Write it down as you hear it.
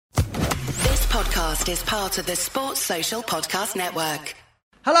podcast is part of the Sports Social Podcast Network.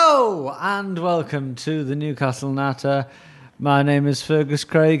 Hello and welcome to the Newcastle Natter. My name is Fergus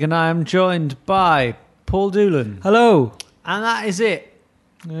Craig and I am joined by Paul Doolan. Hello. And that is it.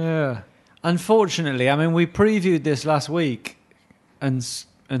 Yeah. Unfortunately, I mean, we previewed this last week and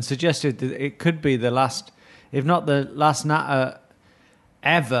suggested that it could be the last, if not the last Natter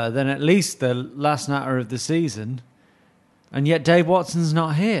ever, then at least the last Natter of the season. And yet Dave Watson's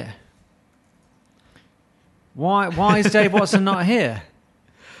not here. Why is Dave Watson not here?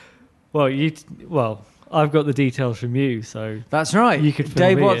 Well, I've got the details from you, so that's right. You could fill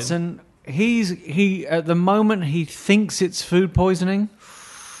Dave me Watson. in. He at the moment he thinks it's food poisoning.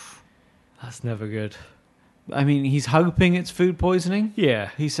 That's never good. I mean, he's hoping it's food poisoning.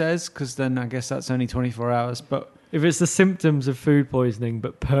 Yeah, he says, because then I guess that's only 24 hours. But if it's the symptoms of food poisoning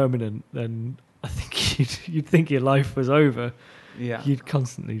but permanent, then I think you'd think your life was over. Yeah, you'd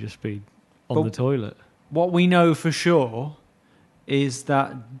constantly just be on the toilet. What we know for sure is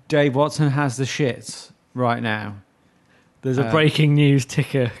that Dave Watson has the shits right now. There's a breaking news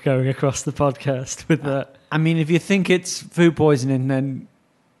ticker going across the podcast with that. I mean, if you think it's food poisoning, then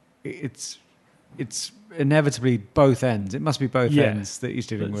it's inevitably both ends. It must be both ends that he's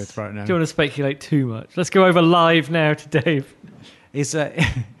dealing with right now. Do you want to speculate too much? Let's go over live now to Dave. He's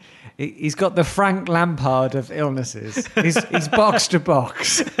got the Frank Lampard of illnesses. He's box to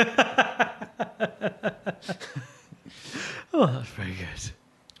box. Oh, that's very good.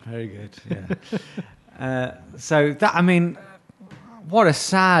 Very good, yeah. So that, I mean, what a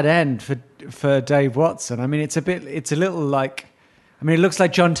sad end for Dave Watson. I mean, it's a little like, I mean, it looks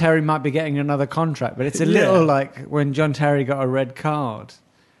like John Terry might be getting another contract, but it's a little like when John Terry got a red card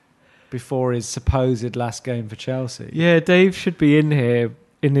before his supposed last game for Chelsea. Yeah, Dave should be in here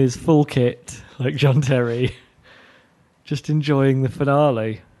in his full kit, like John Terry, just enjoying the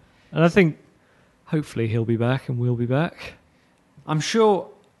finale. And I think hopefully he'll be back and we'll be back. I'm sure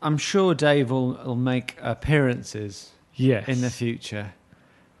Dave will make appearances in the future.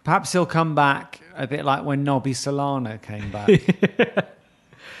 Perhaps he'll come back a bit like when Nobby Solana came back.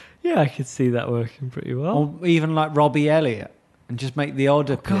 Yeah, I could see that working pretty well. Or even like Robbie Elliott and just make the odd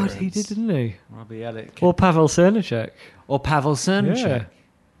appearance. God, he did, didn't he? Robbie Elliott. Or Pavel Cernacek.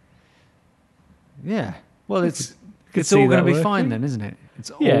 Yeah. Well, it's all going to be fine then, isn't it? It's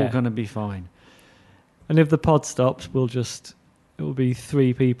all going to be fine. And if the pod stops, it will be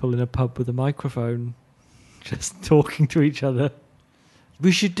three people in a pub with a microphone just talking to each other.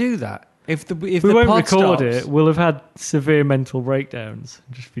 We should do that. If we the won't pod record stops, it, we'll have had severe mental breakdowns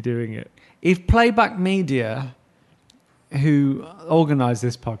and just be doing it. If Playback Media, who organised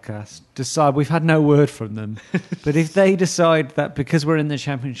this podcast, decide, we've had no word from them, but if they decide that because we're in the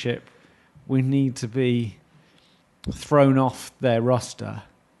Championship, we need to be thrown off their roster,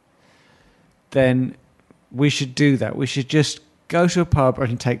 then we should do that. We should just go to a pub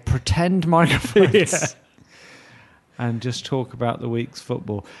and take pretend microphones and just talk about the week's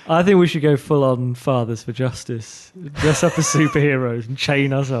football. I think we should go full on Fathers for Justice, dress up as superheroes and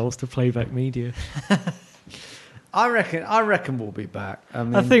chain ourselves to Playback Media. I reckon we'll be back.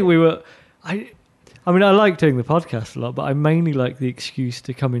 I think we will. I mean, I like doing the podcast a lot, but I mainly like the excuse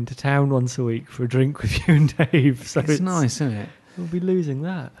to come into town once a week for a drink with you and Dave. So it's nice, isn't it? We'll be losing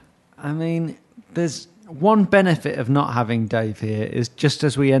that. I mean, there's one benefit of not having Dave here is just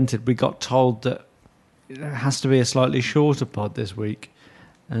as we entered, we got told that it has to be a slightly shorter pod this week.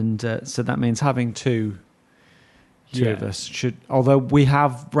 And so that means having two of us should, although we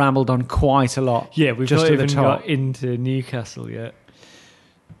have rambled on quite a lot. Yeah, we've just not even top. got into Newcastle yet.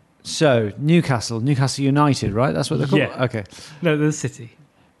 So, Newcastle United, right? That's what they're called? Yeah. Okay. No, the City.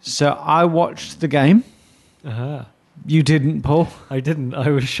 So, I watched the game. Uh-huh. You didn't, Paul? I didn't.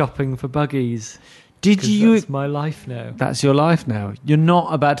 I was shopping for buggies. Did you? That's my life now. That's your life now. You're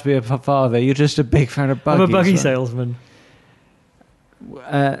not about to be a father. You're just a big fan of buggies. I'm a buggy salesman.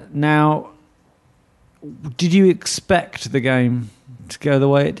 Now, did you expect the game to go the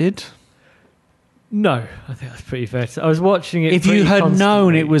way it did? No, I think that's pretty fair. I was watching it. If you had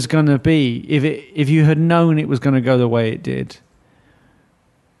known it was going to be, if you had known it was going to go the way it did,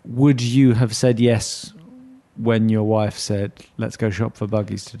 would you have said yes when your wife said, "Let's go shop for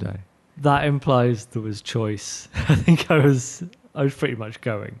buggies today"? That implies there was choice. I think I was pretty much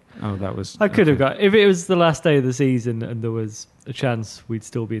going. Oh, that was. I could have got, if it was the last day of the season and there was a chance we'd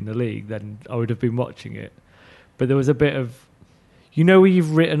still be in the league, then I would have been watching it. But there was a bit of, where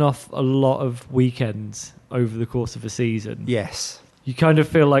you've written off a lot of weekends over the course of a season. Yes. You kind of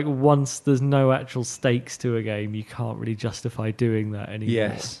feel like once there's no actual stakes to a game, you can't really justify doing that anymore.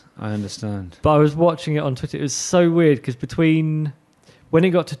 Yes, I understand. But I was watching it on Twitter. It was so weird because when it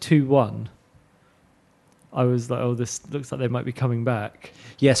got to 2-1, I was like, oh, this looks like they might be coming back.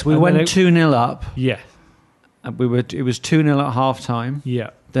 Yes, we And went then 2-0 up. Yeah, And it was 2-0 at half time.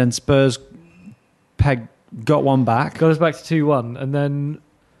 yeah. Then Spurs got one back. Got us back to 2-1, and then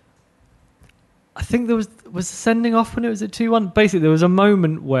I think there was a sending off when it was at 2-1. Basically, there was a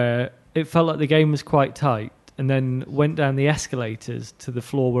moment where it felt like the game was quite tight, and then went down the escalators to the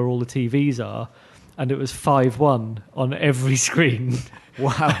floor where all the TVs are, and it was 5-1 on every screen.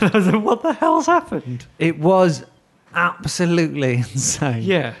 Wow. And I was like, what the hell's happened? It was absolutely insane.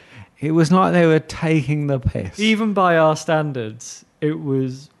 Yeah. It was like they were taking the piss. Even by our standards, it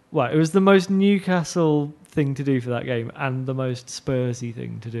was the most Newcastle thing to do for that game and the most Spursy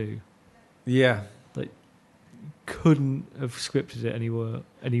thing to do. Yeah. Couldn't have scripted it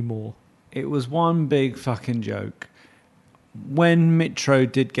anymore. It was one big fucking joke. When Mitro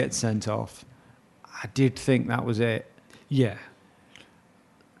did get sent off, I did think that was it. Yeah.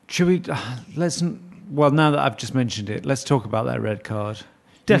 Should we... Well, now that I've just mentioned it, let's talk about that red card.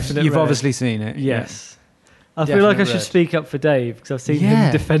 Definite You've red. obviously seen it. Yes. I feel like I should red. speak up for Dave because I've seen Yeah.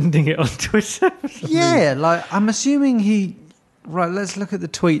 him defending it on Twitter. Yeah, I'm assuming he... Right, let's look at the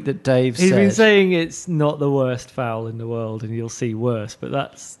tweet that Dave He's said. been saying it's not the worst foul in the world and you'll see worse, but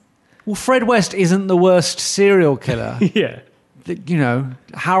that's... Well, Fred West isn't the worst serial killer. Yeah.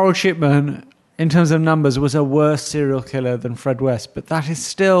 Harold Shipman, in terms of numbers, was a worse serial killer than Fred West, but that is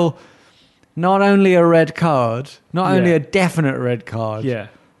still not only a red card, not only a definite red card, Yeah.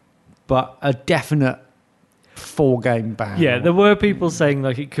 but a definite 4-game ban. Yeah, there were people saying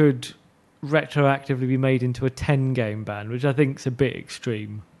it could retroactively be made into a 10-game ban, which I think is a bit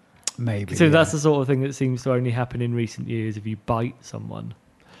extreme. Maybe. So that's the sort of thing that seems to only happen in recent years if you bite someone.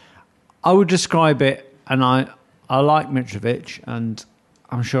 I would describe it, and I like Mitrovic, and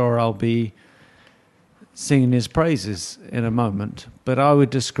I'm sure I'll be singing his praises in a moment, but I would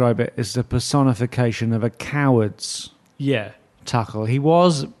describe it as the personification of a coward's Yeah. tackle.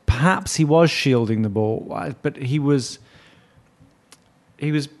 Perhaps he was shielding the ball, but he was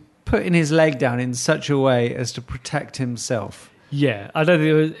putting his leg down in such a way as to protect himself. Yeah. I don't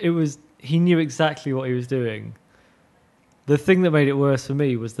think it was he knew exactly what he was doing. The thing that made it worse for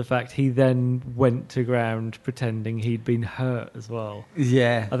me was the fact he then went to ground pretending he'd been hurt as well.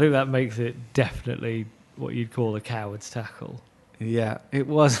 Yeah. I think that makes it definitely what you'd call a coward's tackle. Yeah, it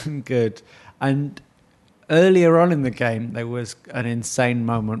wasn't good. And earlier on in the game, there was an insane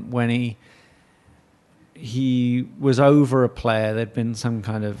moment when he was over a player. There'd been some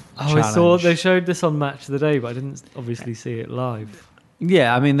kind of challenge. I saw they showed this on Match of the Day, but I didn't obviously see it live.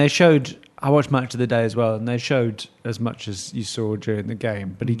 Yeah, I mean, I watched Match of the Day as well, and they showed as much as you saw during the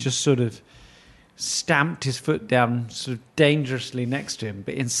game, but he just sort of stamped his foot down sort of dangerously next to him,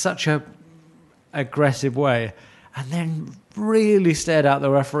 but in such a aggressive way, and then really stared at the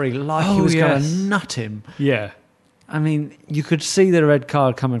referee like he was going to nut him. Yeah. I mean, you could see the red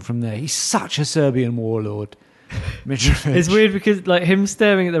card coming from there. He's such a Serbian warlord, Mitrovic. It's weird because him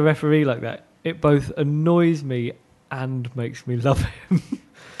staring at the referee like that, it both annoys me and makes me love him.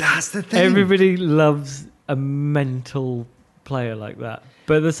 That's the thing. Everybody loves a mental player like that.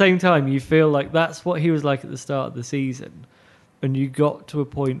 But at the same time, you feel like that's what he was like at the start of the season. And you got to a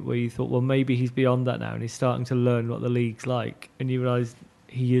point where you thought, well, maybe he's beyond that now and he's starting to learn what the league's like. And you realise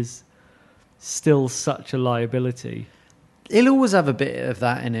he is still such a liability. He'll always have a bit of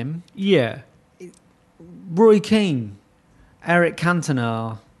that in him. Yeah. Roy Keane, Eric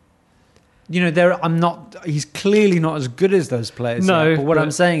Cantona. He's clearly not as good as those players. No, yet, but what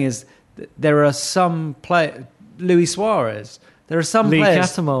I'm saying is there are some players, Luis Suarez, there are some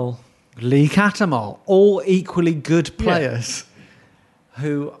players. Lee Catamol, all equally good players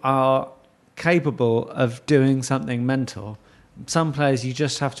who are capable of doing something mental. Some players, you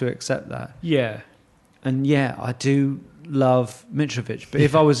just have to accept that. Yeah. And I do love Mitrovic. But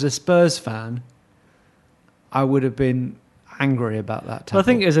if I was a Spurs fan, I would have been angry about that tackle. I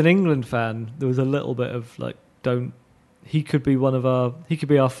think as an England fan, there was a little bit of he could be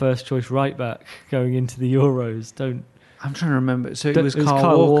our first choice right back going into the Euros. I'm trying to remember. So it was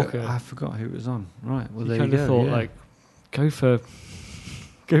Kyle Walker. I forgot who it was on. Right. Well, there you go. Thought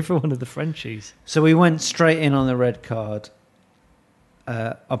go for one of the Frenchies. So we went straight in on the red card.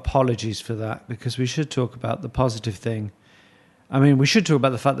 Apologies for that, because we should talk about the positive thing. I mean, we should talk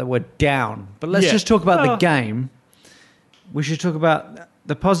about the fact that we're down, but let's just talk about the game. We should talk about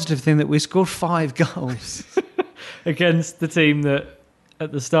the positive thing that we scored 5 goals. Against the team that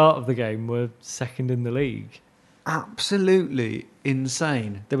at the start of the game were second in the league. Absolutely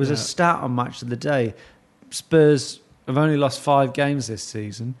insane. There was a stat on Match of the Day. Spurs have only lost 5 games this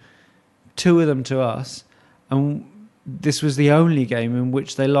season, 2 of them to us, and this was the only game in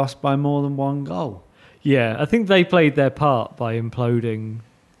which they lost by more than 1 goal. Yeah, I think they played their part by imploding.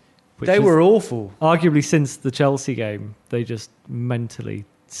 They were awful. Arguably, since the Chelsea game, they just mentally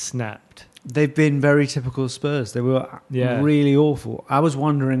snapped. They've been very typical Spurs. They were really awful. I was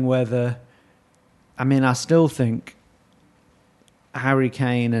wondering whether... I mean, I still think Harry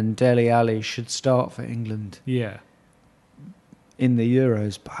Kane and Dele Alli should start for England in the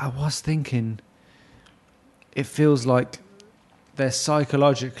Euros. But I was thinking, it feels like they're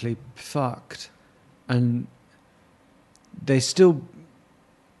psychologically fucked. And they still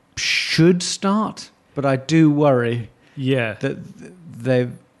should start, but I do worry that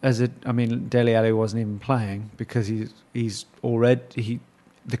they've... Dele Alli wasn't even playing because he's already...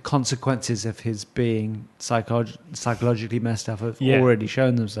 the consequences of his being psychologically messed up have already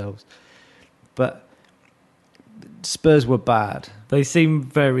shown themselves. But Spurs were bad. They seem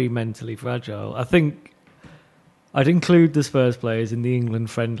very mentally fragile. I think I'd include the Spurs players in the England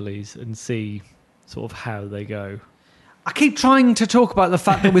friendlies and see sort of how they go. I keep trying to talk about the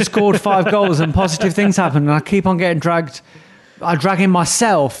fact that we scored 5 goals and positive things happened, and I keep on getting dragged. I'm dragging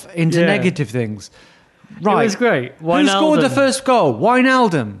myself into negative things. Right. It was great. Who scored the first goal?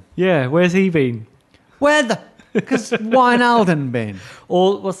 Wijnaldum. Yeah, where's he been? Because Wijnaldum been?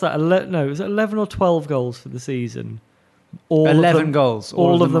 Or what's that? Was it 11 or 12 goals for the season? 11 goals.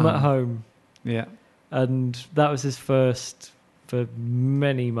 All of them at home. Yeah. And that was his first for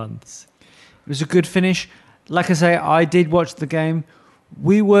many months. It was a good finish. Like I say, I did watch the game.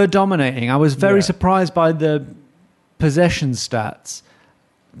 We were dominating. I was very surprised by the possession stats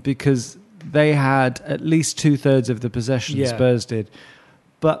because they had at least 2/3 of the possession. Spurs did,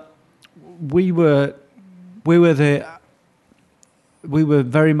 but we were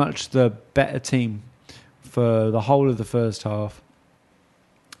very much the better team for the whole of the first half,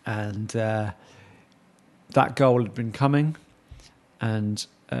 and that goal had been coming, and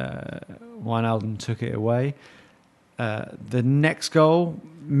Wijnaldum took it away. The next goal,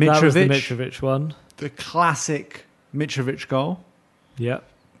 Mitrovic, that was the Mitrovic one, the classic Mitrovic goal. Yep.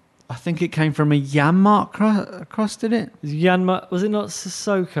 I think it came from a Janmaat cross, did it? Janmaat, was it not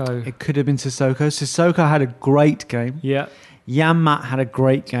Sissoko? It could have been Sissoko. Sissoko had a great game. Yeah. Janmaat had a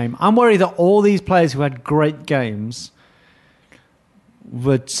great game. I'm worried that all these players who had great games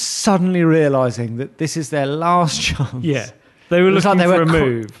were suddenly realising that this is their last chance. Yeah. They were looking for a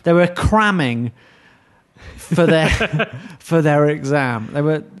move. They were cramming for their for their exam. They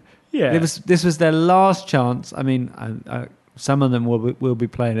were. Yeah. This was their last chance. I mean, some of them will be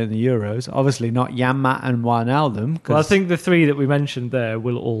playing in the Euros. Obviously, not Janmaat and Wijnaldum. Well, I think the 3 that we mentioned there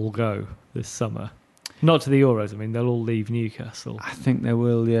will all go this summer. Not to the Euros. I mean, they'll all leave Newcastle. I think they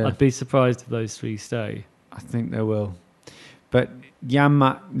will. Yeah. I'd be surprised if those 3 stay. I think they will. But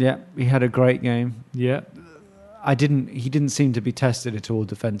Janmaat, he had a great game. Yeah. He didn't seem to be tested at all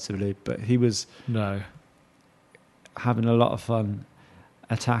defensively, but he was having a lot of fun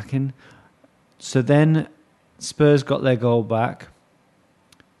attacking. So then Spurs got their goal back.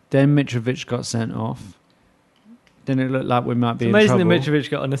 Then Mitrovic got sent off. Then it looked like we might be in trouble. Amazing that Mitrovic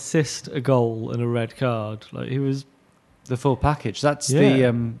got an assist, a goal, and a red card. Like he was the full package. That's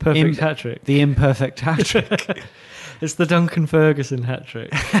the perfect hat trick. The imperfect hat trick. It's the Duncan Ferguson hat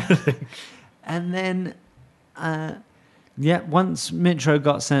trick. And then, once Mitro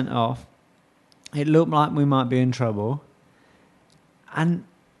got sent off, it looked like we might be in trouble. And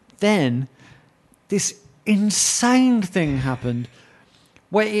then this insane thing happened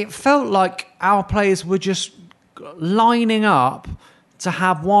where it felt like our players were just lining up to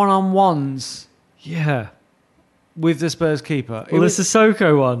have one-on-ones with the Spurs keeper. Well, the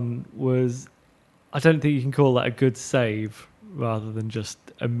Sissoko one was... I don't think you can call that a good save rather than just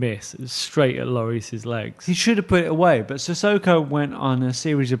a miss. It was straight at Lloris's legs. He should have put it away, but Sissoko went on a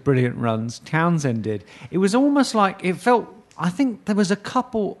series of brilliant runs. Townsend did. It was almost like it felt... I think there was a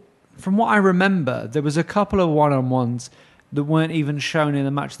couple... From what I remember, there was a couple of one-on-ones that weren't even shown in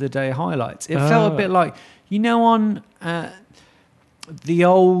the Match of the Day highlights. It felt a bit like... You know, on the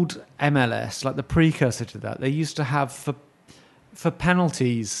old MLS, like the precursor to that, they used to have for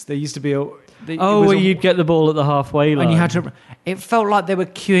penalties, there used to be where you'd get the ball at the halfway line. And you had to... It felt like they were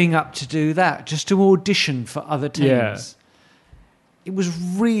queuing up to do that, just to audition for other teams. Yeah. It was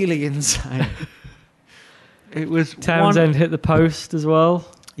really insane. It was Townsend hit the post as well.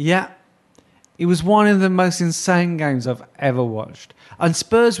 Yeah. It was one of the most insane games I've ever watched. And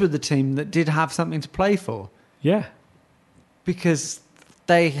Spurs were the team that did have something to play for. Yeah. Because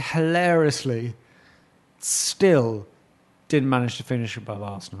they hilariously still didn't manage to finish above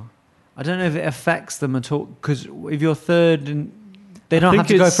Arsenal. I don't know if it affects them at all, because if you're third, and they don't have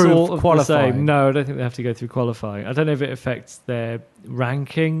to go through qualifying. No, I don't think they have to go through qualifying. I don't know if it affects their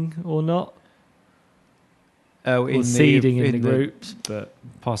ranking or not. or seeding in the groups, but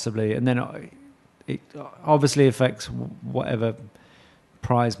possibly. And then it obviously affects whatever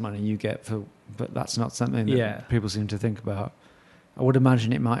prize money you get for, but that's not something that people seem to think about. I would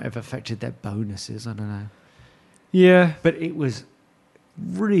imagine it might have affected their bonuses. I don't know. Yeah, but it was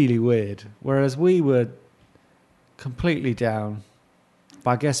really weird. Whereas we were completely down.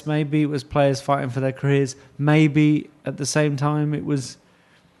 But I guess maybe it was players fighting for their careers. Maybe at the same time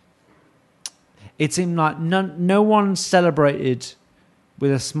it seemed like no one celebrated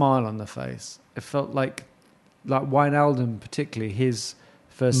with a smile on the face. It felt like Wijnaldum particularly, his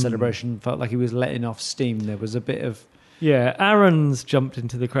first celebration felt like he was letting off steam. There was a bit of... Yeah, Aaron's jumped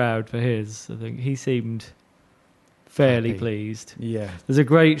into the crowd for his. I think he seemed fairly happy. Pleased. Yeah. There's a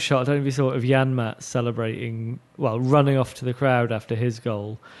great shot, I don't know if you saw it, of Janmaat celebrating, running off to the crowd after his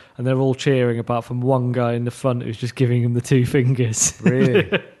goal, and they're all cheering apart from one guy in the front who's just giving him the two fingers.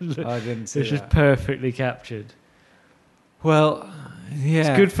 Really? I didn't see It's that. just perfectly captured. Well, yeah.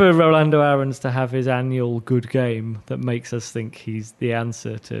 It's good for Rolando Aarons to have his annual good game that makes us think he's the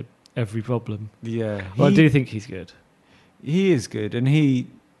answer to every problem. Yeah. Well, I do think he's good. He is good, and he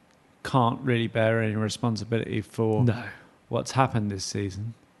can't really bear any responsibility for what's happened this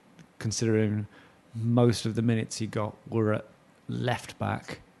season, considering most of the minutes he got were at left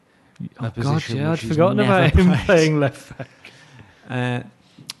back. Oh God, yeah, I'd forgotten about him playing left back.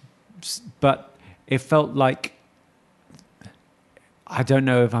 But it felt like, I don't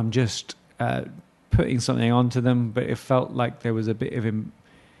know if I'm just putting something onto them, but it felt like there was a bit of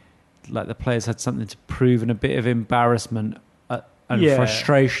like the players had something to prove and a bit of embarrassment and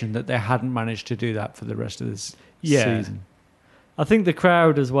frustration that they hadn't managed to do that for the rest of this season. I think the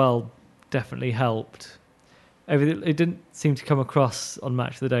crowd as well definitely helped. Everything, it didn't seem to come across on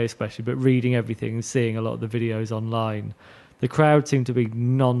Match of the Day especially, but reading everything and seeing a lot of the videos online, the crowd seemed to be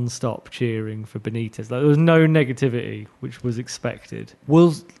non-stop cheering for Benitez. Like, there was no negativity, which was expected.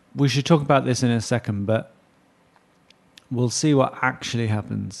 We should talk about this in a second, but we'll see what actually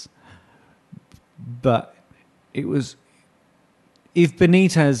happens. But it was... If they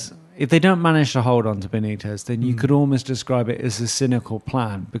don't manage to hold on to Benitez, then you could almost describe it as a cynical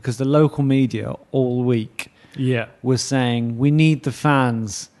plan, because the local media all week was saying, we need the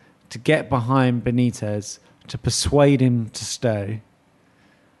fans to get behind Benitez to persuade him to stay.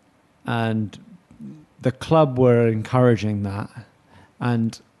 And the club were encouraging that.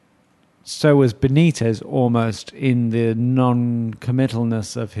 And so was Benitez, almost, in the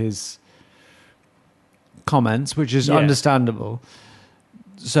non-committalness of his comments, which is understandable.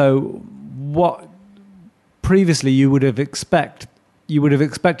 So what previously you would have expected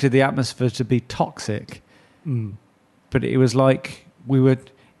the atmosphere to be toxic, but it was like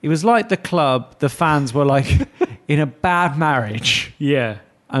the club, the fans were like in a bad marriage,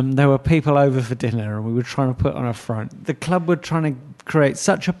 and there were people over for dinner and we were trying to put on a front. The club were trying to create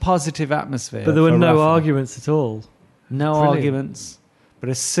such a positive atmosphere, but there were no Rafa. arguments at all. Arguments. But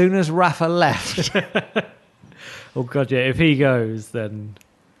as soon as Rafa left... Oh, God, yeah. If he goes, then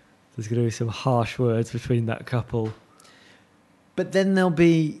there's going to be some harsh words between that couple. But then there'll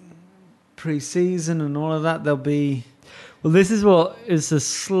be pre-season and all of that. There'll be... Well, this is what is a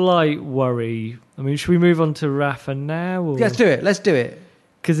slight worry. I mean, should we move on to Rafa now? Or? Let's do it.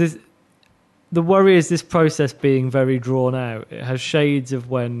 Because the worry is this process being very drawn out. It has shades of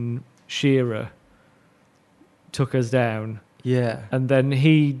when Shearer took us down. Yeah. And then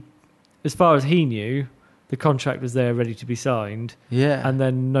he, as far as he knew, the contract was there ready to be signed. Yeah. And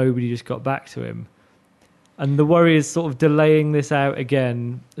then nobody just got back to him. And the worry is sort of delaying this out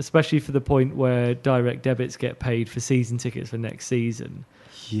again, especially for the point where direct debits get paid for season tickets for next season.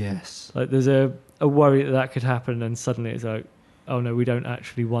 Yes. Like there's a worry that could happen and suddenly it's like, oh no, we don't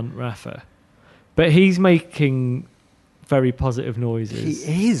actually want Rafa. But he's making very positive noises.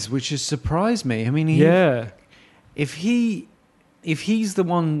 He is, which has surprised me. I mean, if he's the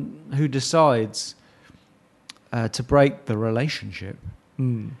one who decides to break the relationship,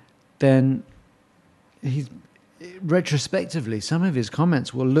 then he's retrospectively some of his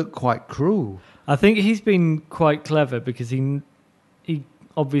comments will look quite cruel. I think he's been quite clever because he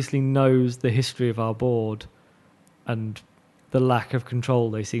obviously knows the history of our board and the lack of control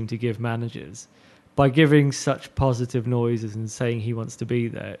they seem to give managers. By giving such positive noises and saying he wants to be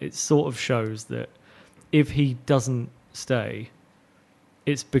there, it sort of shows that if he doesn't stay,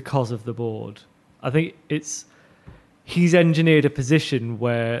 it's because of the board. I think he's engineered a position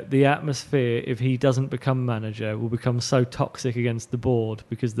where the atmosphere, if he doesn't become manager, will become so toxic against the board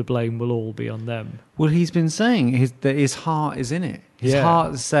because the blame will all be on them. Well, he's been saying that his heart is in it. His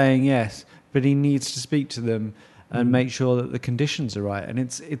heart is saying yes, but he needs to speak to them. and make sure that the conditions are right. And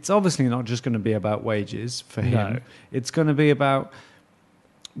it's obviously not just going to be about wages for him. No. It's going to be about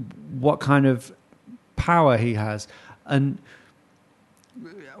what kind of power he has. And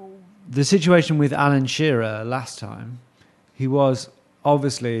the situation with Alan Shearer last time, he was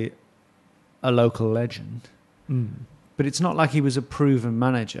obviously a local legend, but it's not like he was a proven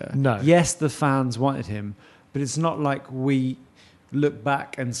manager. No. Yes, the fans wanted him, but it's not like we look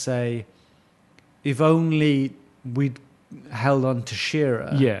back and say, if only we'd held on to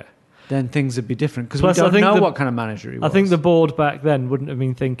Shearer, then things would be different, because we Plus, I don't think know the- what kind of manager he was. I think the board back then wouldn't have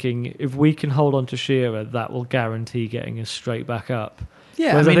been thinking, if we can hold on to Shearer, that will guarantee getting us straight back up.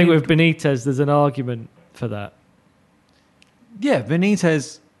 yeah, Whereas I, mean, think with Benitez, there's an argument for that. yeah,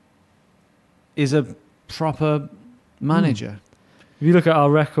 Benitez is a proper manager. If you look at our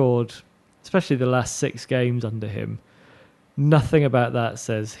record, especially the last 6 games under him, nothing about that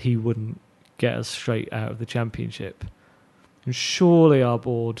says he wouldn't get us straight out of the Championship. And surely our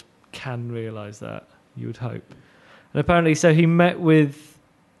board can realise that, you would hope. And apparently, so he met with,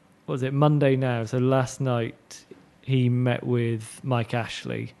 what was it, Monday now? So last night he met with Mike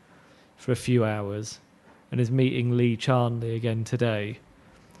Ashley for a few hours and is meeting Lee Charnley again today.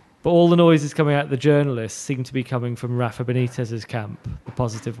 But all the noises coming out of the journalists seem to be coming from Rafa Benitez's camp, the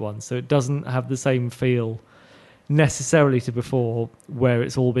positive ones. So it doesn't have the same feel necessarily to before, where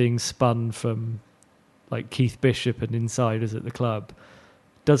it's all being spun from like Keith Bishop and insiders at the club.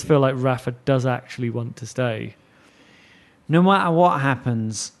 It does feel like Rafa does actually want to stay. No matter what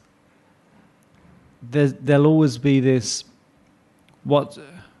happens, there'll always be this,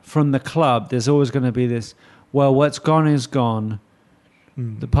 from the club, there's always going to be this, well, what's gone is gone.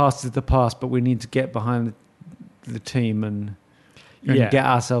 The past is the past, but we need to get behind the team and get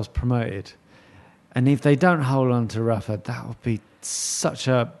ourselves promoted. And if they don't hold on to Rafa, that would be such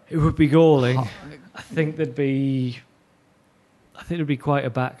a... It would be galling. I think there'd be quite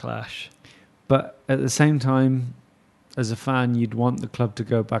a backlash. But at the same time, as a fan, you'd want the club to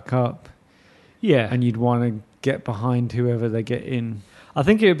go back up. Yeah. And you'd want to get behind whoever they get in. I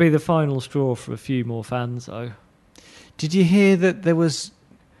think it would be the final straw for a few more fans, though. Did you hear that there was...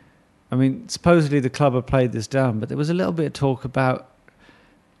 I mean, supposedly the club have played this down, but there was a little bit of talk about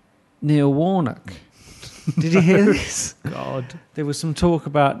Neil Warnock. Did you hear this? God. There was some talk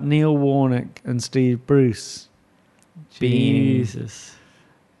about Neil Warnock and Steve Bruce being Jesus.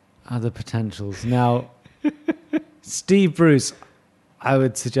 other potentials. Now, Steve Bruce, I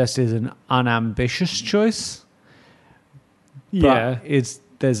would suggest, is an unambitious choice. Yeah. But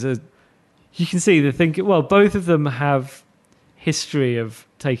there's a... You can see the thinking. Well, both of them have history of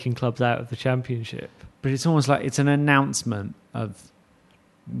taking clubs out of the Championship. But it's almost like it's an announcement of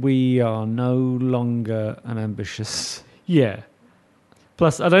we are no longer an ambitious... Yeah.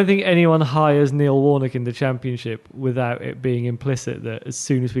 Plus, I don't think anyone hires Neil Warnock in the Championship without it being implicit that as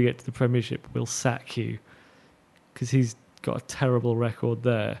soon as we get to the Premiership, we'll sack you. Because he's got a terrible record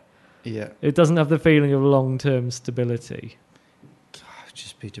there. Yeah. It doesn't have the feeling of long-term stability. God, it'd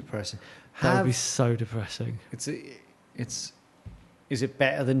just be depressing. That would be so depressing. Is it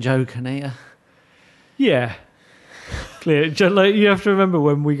better than Joe Kinnear? Yeah. Clear. Like, you have to remember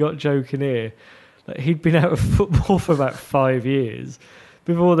when we got Joe Kinnear, like, he'd been out of football for about 5 years.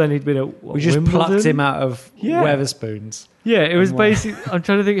 Before then, he'd been at We just Wimbledon? plucked him out of Yeah. Weatherspoons. Yeah, it was And basically... I'm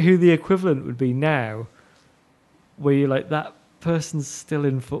trying to think who the equivalent would be now, where you're like, that person's still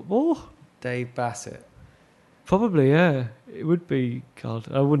in football? Dave Bassett. Probably, yeah. It would be...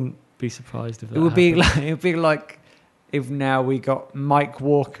 God, I wouldn't be surprised if that It would be happened. like if now we got Mike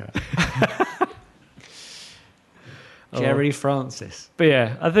Walker, Jerry Francis. But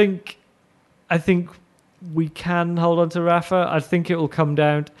yeah, I think we can hold on to Rafa. I think it will come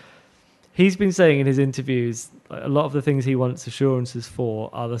down... He's been saying in his interviews, like, a lot of the things he wants assurances for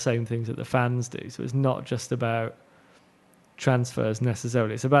are the same things that the fans do. So it's not just about transfers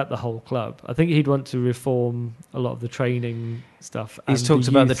necessarily. It's about the whole club. I think he'd want to reform a lot of the training stuff. He's and talked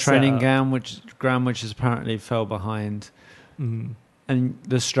about the youth training setup. ground, which has apparently fell behind, Mm. and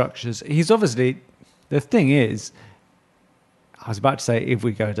the structures. He's obviously... The thing is, I was about to say, if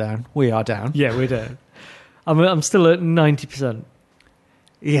we go down, we are down. Yeah, we're down. I'm still at 90%.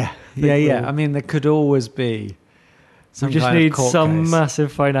 Yeah. we'll- I mean, there could always be some We just kind of need court some case.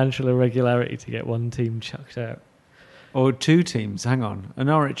 massive financial irregularity to get one team chucked out. Or 2 teams. Hang on. Are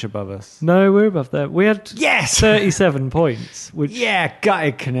Norwich above us? No, we're above that. We had Yes! 37 points, which Yeah,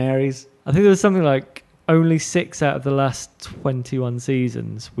 gutted Canaries. I think there was something like only 6 out of the last 21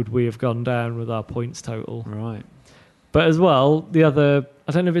 seasons would we have gone down with our points total. Right. But as well, the other,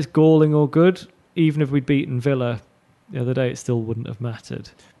 I don't know if it's galling or good, even if we'd beaten Villa the other day, it still wouldn't have mattered.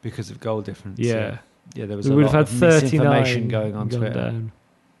 Because of goal difference. Yeah. Yeah, there was We a would lot have had of 39 misinformation going on gone Twitter. down.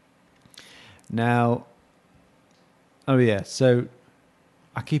 Now, oh yeah, so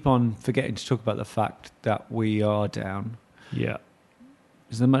I keep on forgetting to talk about the fact that we are down. Yeah.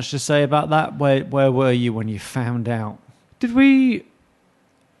 Is there much to say about that? Where were you when you found out? Have we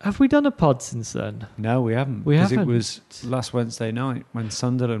done a pod since then? No, we haven't. We because haven't. It was last Wednesday night when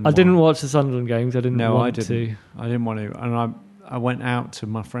Sunderland I won. didn't watch the Sunderland games. I didn't No, want I didn't. to. I didn't want to. And I went out to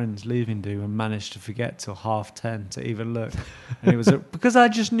my friend's leaving do and managed to forget till 10:30 to even look. And it was because I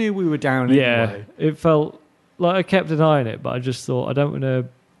just knew we were down Yeah, anyway. it felt like I kept an eye on it, but I just thought I don't want to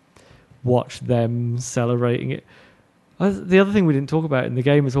watch them celebrating it. The other thing we didn't talk about in the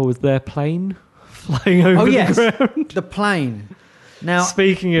game is always their plane flying over the ground. The plane. Now,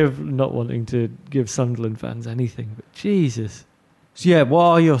 Speaking of not wanting to give Sunderland fans anything, but Jesus. so yeah, what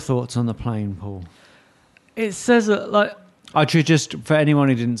are your thoughts on the plane, Paul? It says, I should just, for anyone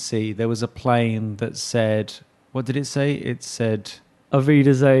who didn't see, there was a plane that said, what did it say? It said Auf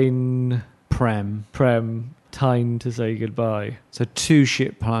Wiedersehen, Prem. time to say goodbye. So 2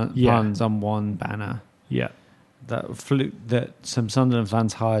 ship puns Yeah. on one banner Yeah. that some Sunderland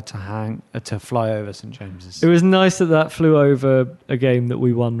fans hired to fly over St James's. It was nice that flew over a game that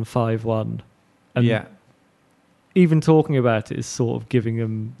we won 5-1. And yeah. even talking about it is sort of giving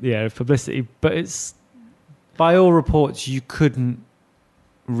them publicity, but it's By all reports, you couldn't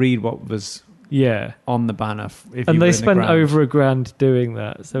read what was yeah. on the banner. If you And were they in the spent ground. over $1,000 doing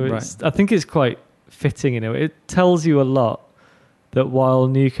that, so it's. I think it's quite fitting in it. It tells you a lot that while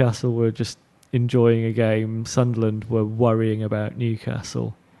Newcastle were just enjoying a game, Sunderland were worrying about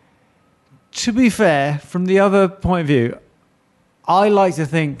Newcastle. To be fair, from the other point of view, I like to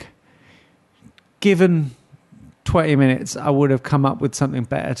think, given 20 minutes, I would have come up with something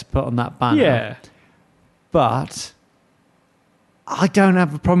better to put on that banner. Yeah, But I don't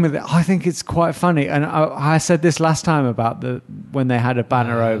have a problem with it. I think it's quite funny. And I said this last time about when they had a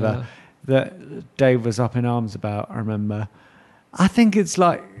banner over that Dave was up in arms about, I remember. I think it's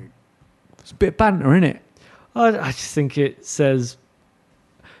like, it's a bit banter, isn't it? I just think it says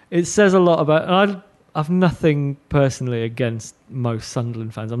a lot about. And I've nothing personally against most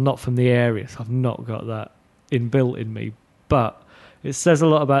Sunderland fans. I'm not from the area, so I've not got that inbuilt in me. But it says a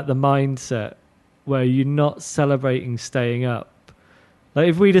lot about the mindset where you're not celebrating staying up. Like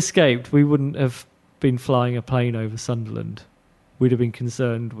if we'd escaped, we wouldn't have been flying a plane over Sunderland. We'd have been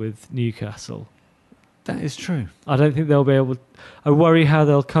concerned with Newcastle. That is true. I don't think they'll be able. I worry how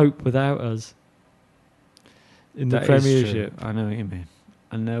they'll cope without us in the That is true. Premiership. I know what you mean.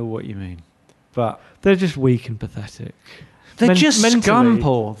 I know what you mean. But They're just weak and pathetic. they're just mentally, scum,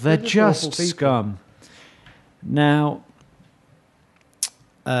 Paul. They're they're just just awful people. scum. Now,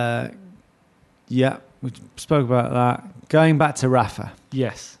 yeah, we spoke about that. Going back to Rafa,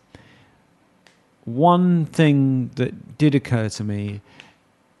 Yes. one thing that did occur to me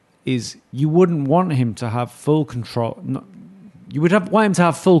is you wouldn't want him to have full control. You would want him to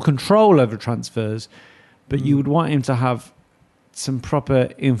have full control over transfers, but you would want him to have some proper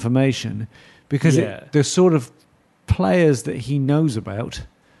information because Yeah. the sort of players that he knows about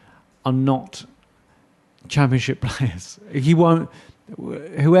are not Championship players. He won't.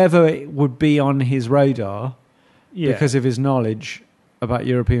 Whoever would be on his radar because of his knowledge about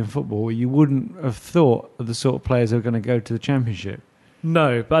European football, you wouldn't have thought of the sort of players who are going to go to the Championship.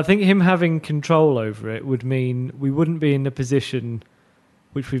 No, but I think him having control over it would mean we wouldn't be in the position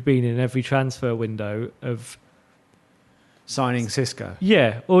which we've been in every transfer window of Signing Cisco.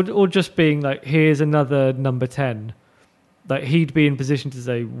 or just being like, here's another number 10. Like he'd be in position to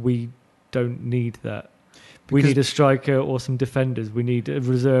say, we don't need that. We Because- need a striker or some defenders. We need a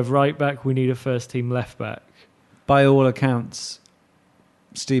reserve right back. We need a first team left back. By all accounts,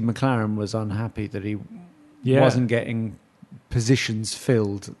 Steve McLaren was unhappy that he wasn't getting positions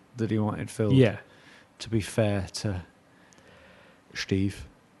filled that he wanted filled. Yeah. To be fair to Steve.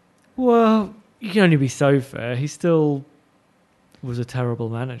 Well, you can only be so fair. He still was a terrible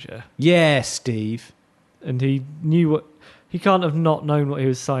manager. Yeah, Steve. And he knew he can't have not known what he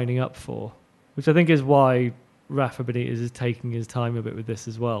was signing up for, which I think is why Rafa Benitez is taking his time a bit with this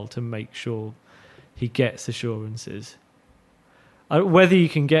as well, to make sure he gets assurances. Whether you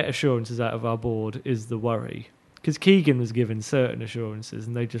can get assurances out of our board is the worry, because Keegan was given certain assurances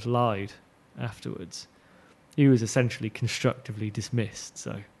and they just lied afterwards. He was essentially constructively dismissed,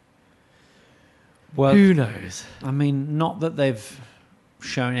 so Well, who knows? I mean, not that they've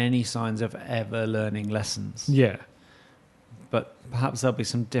shown any signs of ever learning lessons. Yeah. But perhaps there'll be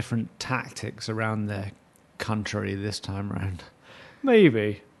some different tactics around their country this time around.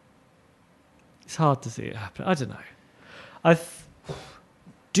 Maybe. It's hard to see it happen. I don't know.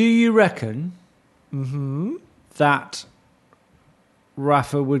 Do you reckon that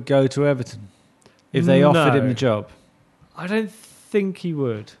Rafa would go to Everton if they offered him No. the job? I don't think he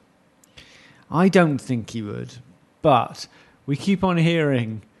would. I don't think he would, but we keep on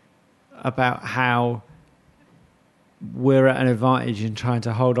hearing about how we're at an advantage in trying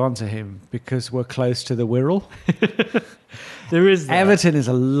to hold on to him because we're close to the Wirral. There is that. Everton is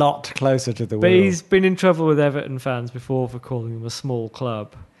a lot closer to the But Wirral. he's been in trouble with Everton fans before for calling them a small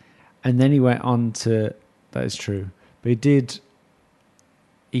club. And then he went on to, that is true, but he did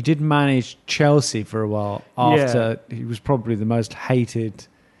manage Chelsea for a while after he was probably the most hated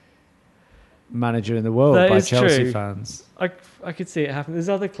manager in the world That by is Chelsea true. fans. I could see it happen. There's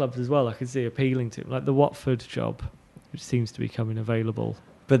other clubs as well I could see appealing to him, like the Watford job, which seems to be coming available.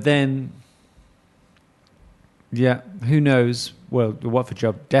 But then, yeah, who knows? Well, the Watford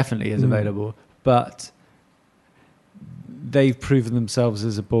job definitely is available, but they've proven themselves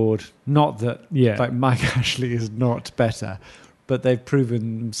as a board. Not that Yeah. like Mike Ashley is not better, but they've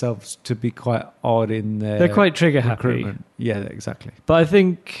proven themselves to be quite odd in their They're quite trigger happy. recruitment. Yeah, exactly. But I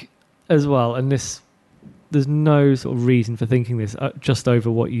think as well, and there's no sort of reason for thinking this just over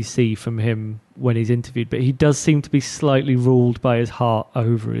what you see from him when he's interviewed, but he does seem to be slightly ruled by his heart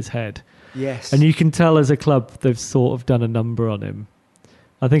over his head. Yes. And you can tell as a club they've sort of done a number on him.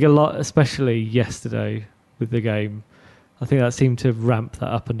 I think a lot, especially yesterday with the game, I think that seemed to ramp that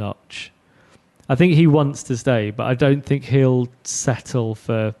up a notch. I think he wants to stay, but I don't think he'll settle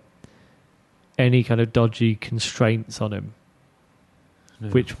for any kind of dodgy constraints on him,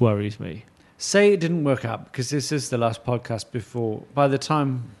 which worries me. Say it didn't work out, because this is the last podcast before. By the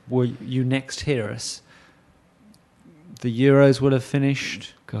time you next hear us, the Euros will have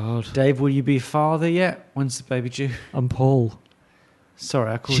finished. God. Dave, will you be a father yet? When's the baby due? I'm Paul.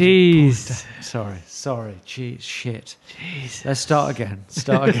 Sorry, I called you Paul. Jeez. Sorry. Jeez, shit. Jeez. Let's start again.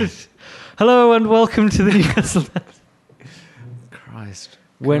 Hello and welcome to the Newcastle. Christ.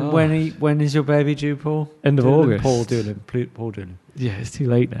 When is your baby due, Paul? End of August. Paul Doolin. Yeah, it's too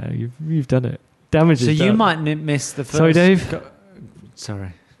late now. You've done it. Damage is So done. you might miss the first... Sorry, Dave.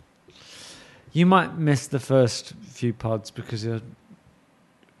 Sorry. You might miss the first few pods because you're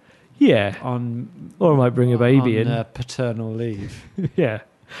Yeah. on... Or I might bring a baby on, in. paternal leave. Yeah.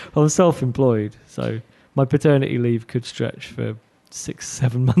 I'm self-employed, so my paternity leave could stretch for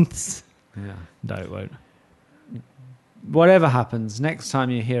 6-7 months. Yeah. No, it won't. Whatever happens, next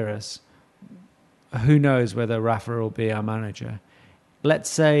time you hear us, who knows whether Rafa will be our manager. Let's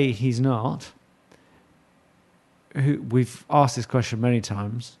say he's not. We've asked this question many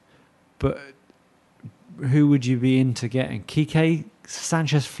times, but who would you be into getting? Kike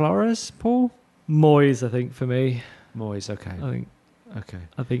Sanchez Flores, Paul? Moyes, I think, for me. Moyes, okay.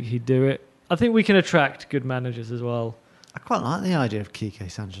 I think he'd do it. I think we can attract good managers as well. I quite like the idea of Kike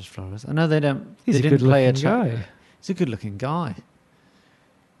Sanchez Flores. I know they don't. He's they a didn't play good-looking guy. He's a good-looking guy.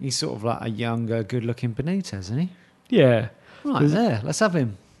 He's sort of like a younger, good-looking Benitez, isn't he? Yeah. Right there. Let's have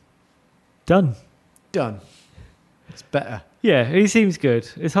him. Done. Done. It's better. Yeah, he seems good.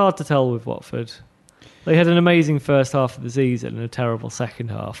 It's hard to tell with Watford. They had an amazing first half of the season and a terrible second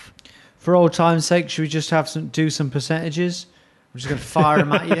half. For old time's sake, should we just do some percentages? I'm just going to fire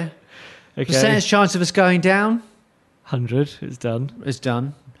them at you. Okay. Percentage chance of us going down 100 is done. is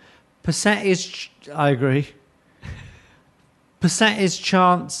done. Percentage, I agree. Percentage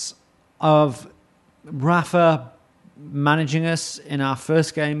chance of Rafa managing us in our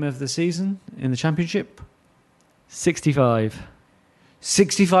first game of the season in the Championship? 65.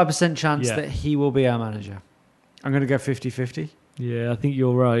 65% chance Yeah. that he will be our manager. I'm going to go 50-50. Yeah, I think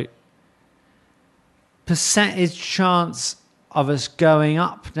you're right. Percentage chance of us going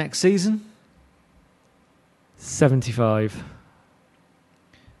up next season? 75.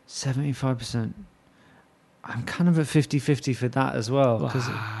 75%. I'm kind of at 50-50 for that as well.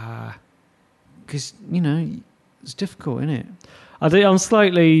 Because, it's difficult, isn't it? I think I'm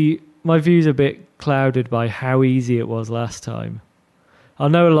slightly... My view's a bit clouded by how easy it was last time. I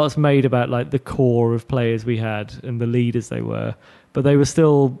know a lot's made about like the core of players we had and the leaders they were, but they were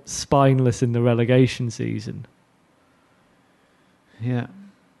still spineless in the relegation season. Yeah.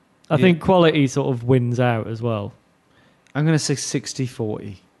 I think quality sort of wins out as well. I'm going to say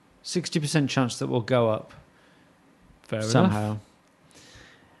 60-40. 60% chance that we'll go up Fair somehow. enough.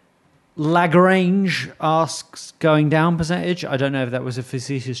 Lagrange asks going down percentage. I don't know if that was a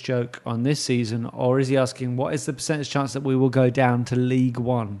facetious joke on this season, or is he asking what is the percentage chance that we will go down to League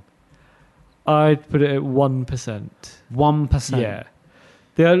One? I'd put it at 1%. 1%.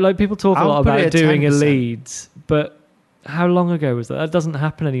 Yeah. Like people talk a I'll lot put it about at doing a 10%. Leeds, but how long ago was that? That doesn't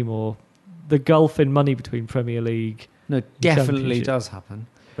happen anymore. The gulf in money between Premier League No, definitely Championship. does happen.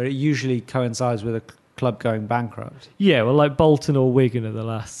 but it usually coincides with a club going bankrupt, Yeah, well, like Bolton or Wigan are the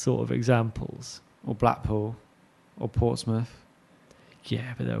last sort of examples. or Blackpool, or Portsmouth.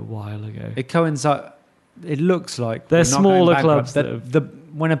 Yeah, but they're a while ago. It coincides. It looks like They're we're not going smaller bankrupt. clubs that have-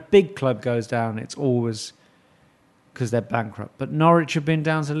 When a big club goes down, it's always because they're bankrupt. But Norwich have been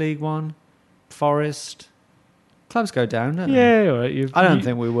down to League One. Forest clubs go down, don't they? Yeah, all right. I don't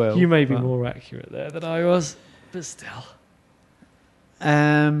think we will. You may be but- more accurate there than I was, but still.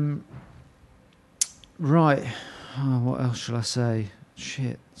 Right. Oh, what else shall I say?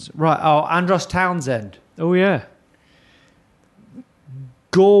 Shit. Right. Oh, Andros Townsend. Oh, yeah.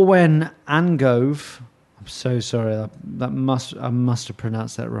 Gorwen Angove. I'm so sorry. I must have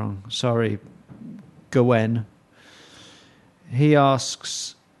pronounced that wrong. Sorry, Gorwen. He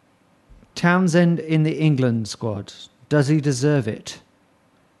asks, Townsend in the England squad. Does he deserve it?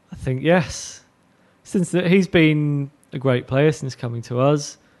 I think yes. He's been a great player since coming to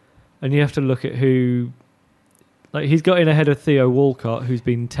us, and you have to look at who. Like, he's got in ahead of Theo Walcott, who's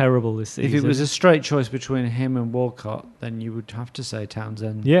been terrible this season. If it was a straight choice between him and Walcott, then you would have to say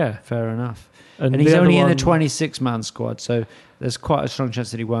Townsend. yeah, Fair enough. and And he's the other only in the one- 26-man squad, so there's quite a strong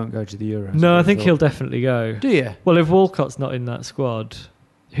chance that he won't go to the Euros. No, I think he'll definitely go. Do you? Well, if Walcott's not in that squad,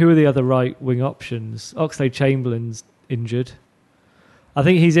 who are the other right wing options? Oxlade-Chamberlain's injured. I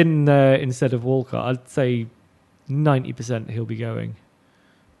think he's in there instead of Walcott. I'd say 90% he'll be going.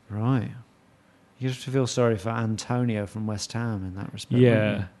 Right. You have to feel sorry for Antonio from West Ham in that respect.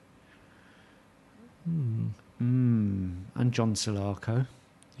 Yeah. And John Solarco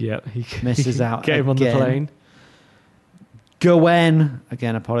Yeah, he misses out. Get him on the again. plane. Gowen,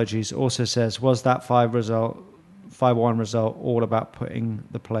 again, apologies, also says, was that 5-1 result all about putting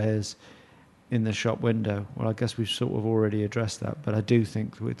the players in the shop window? Well, I guess we've sort of already addressed that, but I do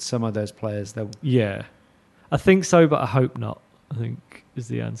think with some of those players, they'll... Yeah. I think so, but I hope not, I think is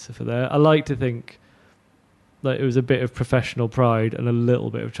the answer for there. I like to think that it was a bit of professional pride and a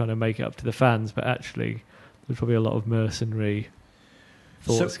little bit of trying to make it up to the fans, but actually there's probably a lot of mercenary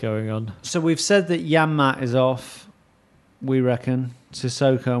thoughts going on. So we've said that Janmaat is off, we reckon.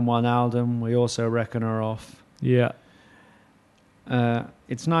 Sissoko and Wijnaldum, we also reckon are off. Yeah.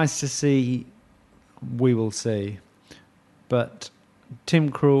 It's nice to see, we will see, but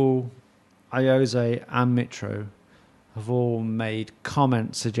Tim Krul, Ayoze and Mitro have all made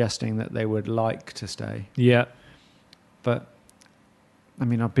comments suggesting that they would like to stay. Yeah. But, I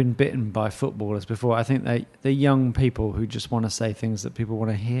mean, I've been bitten by footballers before. I think they're young people who just want to say things that people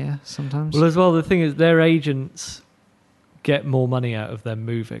want to hear sometimes. Well, as well, the thing is, their agents get more money out of them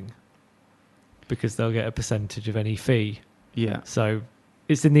moving because they'll get a percentage of any fee. Yeah, So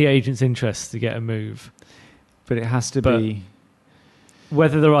it's in the agent's interest to get a move. but it has to But- be...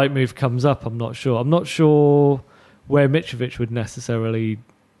 Whether the right move comes up, I'm not sure. I'm not sure where Mitrovic would necessarily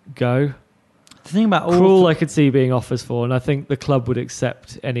go. The thing about all... Krul, I could see being offers for, and I think the club would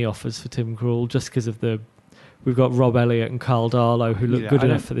accept any offers for Tim Krul just because of we've got Rob Elliott and Carl Darlow who look Yeah, good I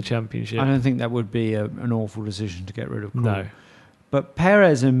enough don't- for the Championship. I don't think that would be an awful decision to get rid of Krul. No. But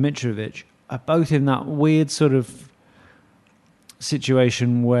Perez and Mitrovic are both in that weird sort of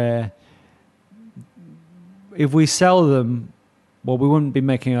situation where if we sell them, well, we wouldn't be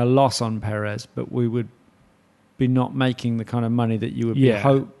making a loss on Perez, but we would be not making the kind of money that you would be Yeah.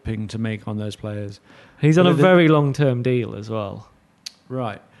 hoping to make on those players. He's on But a very long-term deal as well.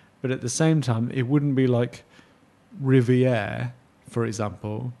 Right. But at the same time, it wouldn't be like Riviere, for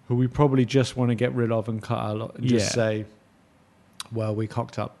example, who we probably just want to get rid of and cut our lot and just Yeah. say, well, we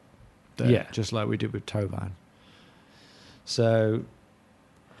cocked up there, Yeah. just like we did with Tovan. So,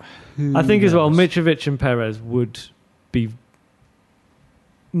 I think as well, knows? Mitrovic and Perez would be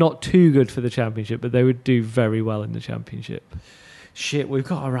not too good for the Championship, but they would do very well in the Championship. Shit, we've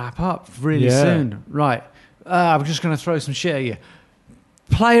got to wrap up really Yeah. soon. Right. I'm just going to throw some shit at you.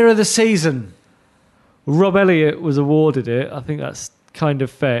 Player of the season. Rob Elliott was awarded it. I think that's kind of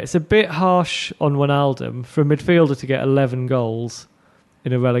fair. It's a bit harsh on Wijnaldum for a midfielder to get 11 goals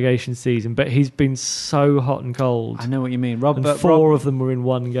in a relegation season, but he's been so hot and cold. I know what you mean. And four of them were in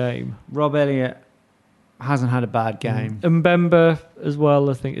one game. Rob Elliott hasn't had a bad game Mbemba as well,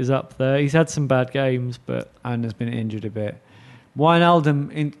 I think, is up there. He's had some bad games, but and has been injured a bit.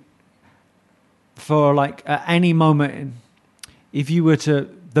 Wijnaldum, for like at any moment, if you were to,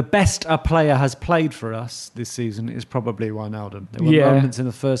 the best a player has played for us this season is probably Wijnaldum. There were Yeah. moments in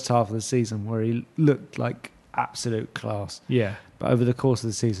the first half of the season where he looked like absolute class, yeah. but over the course of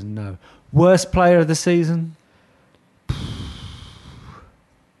the season, no. Worst player of the season?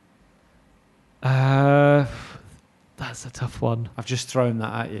 That's a tough one. I've just thrown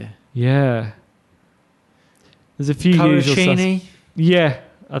that at you. Yeah. There's a few usual Korachini? Yeah,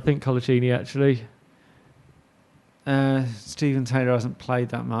 I think Colaccini actually. Stephen Taylor hasn't played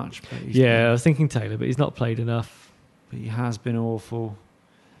that much. But I was thinking Taylor, but he's not played enough. But he has been awful.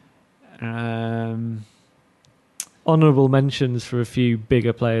 Honourable mentions for a few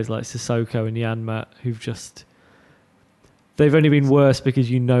bigger players like Sissoko and Janmat, who've just... They've only been worse because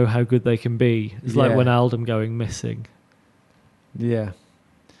you know how good they can be. It's like Wijnaldum going missing. Yeah.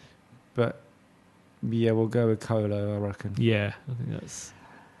 But, yeah, we'll go with Colo, I reckon. Yeah, I think that's...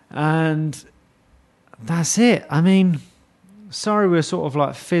 And that's it. I mean, sorry we're sort of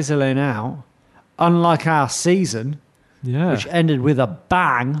like fizzling out. Unlike our season, which ended with a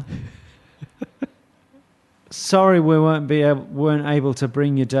bang. Sorry we weren't able to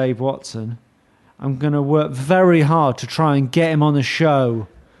bring you Dave Watson. I'm going to work very hard to try and get him on the show.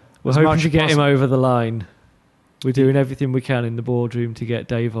 We're hoping to get him over the line. We're doing everything we can in the boardroom to get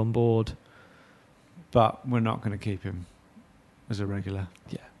Dave on board. But we're not going to keep him as a regular.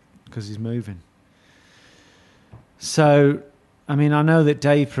 Yeah. Because he's moving. So, I mean, I know that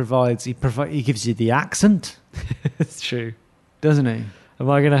Dave he gives you the accent. It's true. Doesn't he? Am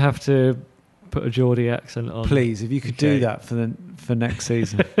I going to have to put a Geordie accent on? Please, if you could do that for next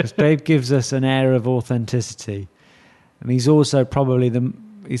season. Because Dave gives us an air of authenticity. And he's also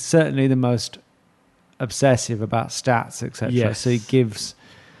he's certainly the most obsessive about stats, etc. Yes. So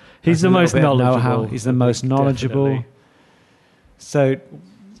he's the most knowledgeable. He's the most knowledgeable. Definitely. So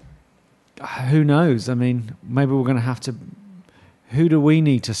who knows? I mean, maybe we're going to have to... Who do we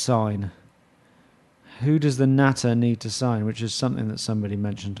need to sign? Who does the Natter need to sign? Which is something that somebody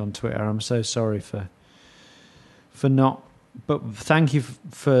mentioned on Twitter. I'm so sorry for not... But thank you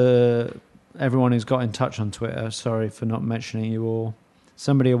for everyone who's got in touch on Twitter. Sorry for not mentioning you all.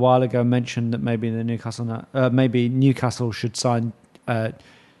 Somebody a while ago mentioned that maybe Newcastle should sign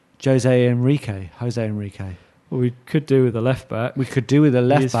Jose Enrique. Well, we could do with a left back. We could do with a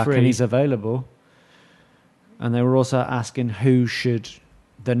left back, free. and he's available. And they were also asking who should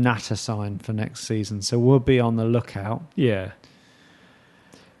the Natter sign for next season. So we'll be on the lookout. Yeah.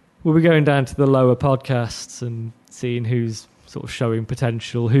 We'll be going down to the lower podcasts and seeing who's sort of showing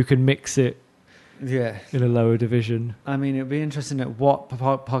potential, who can mix it in a lower division. I mean, it'd be interesting at what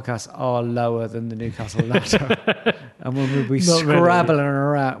podcasts are lower than the Newcastle Natter. And we'll be scrabbling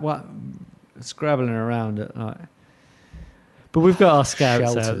around it. Like, but we've got our scouts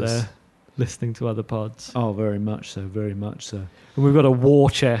shelters out there listening to other pods. Oh, very much so, very much so. And we've got a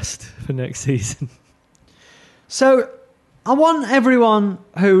war chest for next season. So I want everyone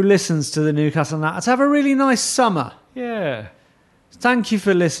who listens to the Newcastle Natter to have a really nice summer. Yeah. Thank you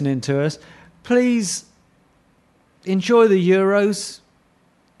for listening to us. Please enjoy the Euros.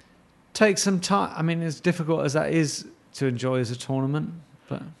 Take some time. I mean, as difficult as that is to enjoy as a tournament,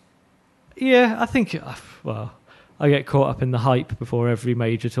 but... Yeah, I think, I get caught up in the hype before every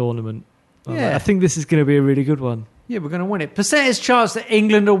major tournament. I think this is going to be a really good one. Yeah, we're going to win it. Percentage chance that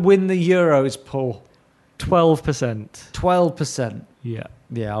England will win the Euros, Paul? 12%. 12%. Yeah.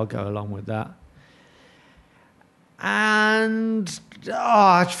 Yeah, I'll go along with that. And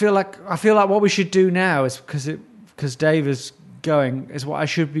I feel like what we should do now is because Dave is going, is what I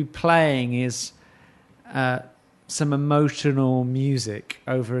should be playing is some emotional music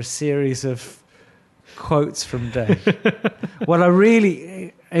over a series of quotes from Dave. What I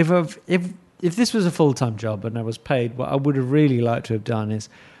really, if this was a full-time job and I was paid, what I would have really liked to have done is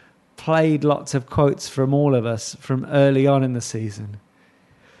played lots of quotes from all of us from early on in the season.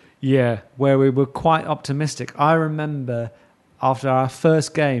 Yeah. Where we were quite optimistic. I remember after our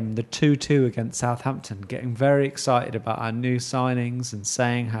first game, the 2-2 against Southampton, getting very excited about our new signings and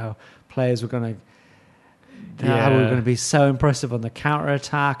saying how players were going to... How we were going to be so impressive on the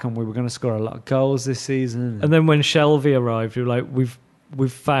counter-attack and we were going to score a lot of goals this season. And then when Shelvey arrived, we were like,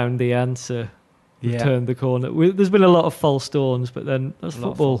 we've found the answer. We've turned the corner. There's been a lot of false dawns, but then that's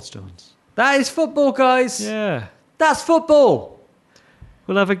football. That is football, guys. Yeah. That's football.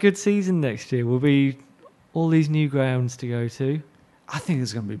 We'll have a good season next year. We'll be all these new grounds to go to. I think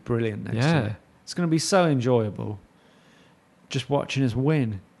it's going to be brilliant next year. It's going to be so enjoyable just watching us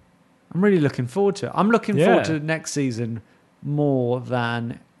win. I'm really looking forward to it. I'm looking forward to next season more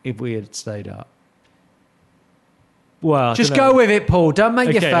than if we had stayed up. Well, just go with it, Paul. Don't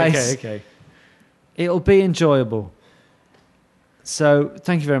make your face. Okay. It'll be enjoyable. So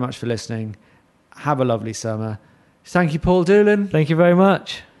thank you very much for listening. Have a lovely summer. Thank you, Paul Doolan. Thank you very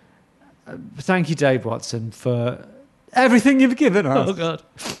much. Thank you, Dave Watson, for everything you've given us. Oh, God.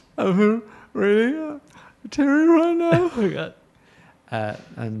 I'm really teary right now. Oh, God. I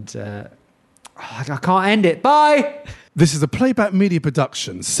can't end it. Bye! This is a Playback Media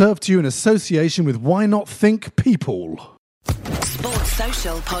production served to you in association with Why Not Think People. Sports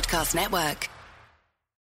Social Podcast Network.